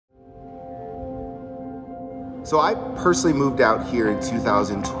So I personally moved out here in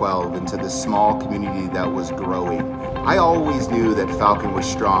 2012 into this small community that was growing. I always knew that Falcon was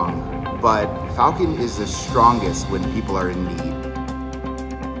strong, but Falcon is the strongest when people are in need.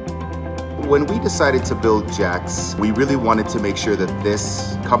 When we decided to build JAKs, we really wanted to make sure that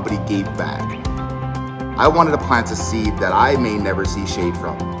this company gave back. I wanted to plant a seed that I may never see shade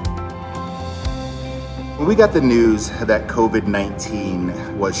from. When we got the news that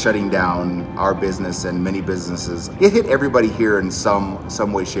COVID-19 was shutting down our business and many businesses, it hit everybody here in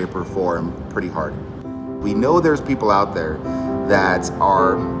some way, shape, or form pretty hard. We know there's people out there that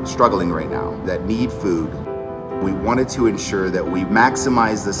are struggling right now, that need food. We wanted to ensure that we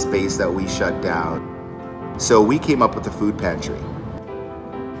maximize the space that we shut down. So we came up with the food pantry.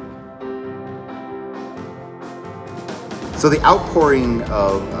 So the outpouring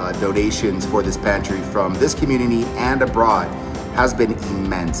of donations for this pantry from this community and abroad has been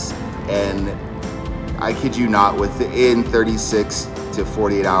immense. And I kid you not, within 36 to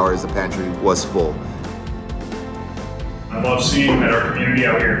 48 hours, the pantry was full. I love seeing that our community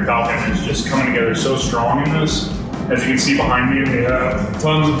out here in Falcon is just coming together so strong in this. As you can see behind me, we have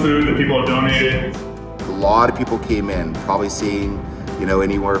tons of food that people have donated. A lot of people came in, probably seeing,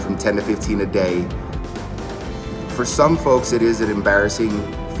 anywhere from 10 to 15 a day. For some folks, it is an embarrassing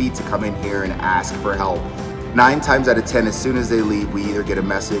feat to come in here and ask for help. 9 times out of 10, as soon as they leave, we either get a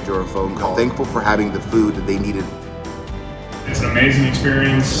message or a phone call. Thankful for having the food that they needed. It's an amazing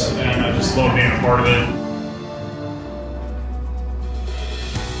experience, and I just love being a part of it.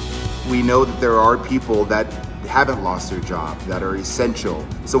 We know that there are people that haven't lost their job, that are essential.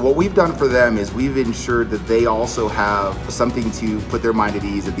 So what we've done for them is we've ensured that they also have something to put their mind at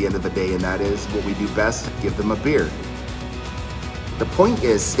ease at the end of the day, and that is what we do best, give them a beer. The point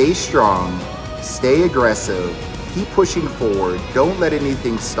is, stay strong, stay aggressive, keep pushing forward, don't let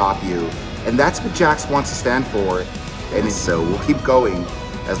anything stop you. And that's what JAKs wants to stand for. And so we'll keep going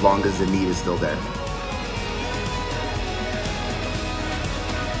as long as the need is still there.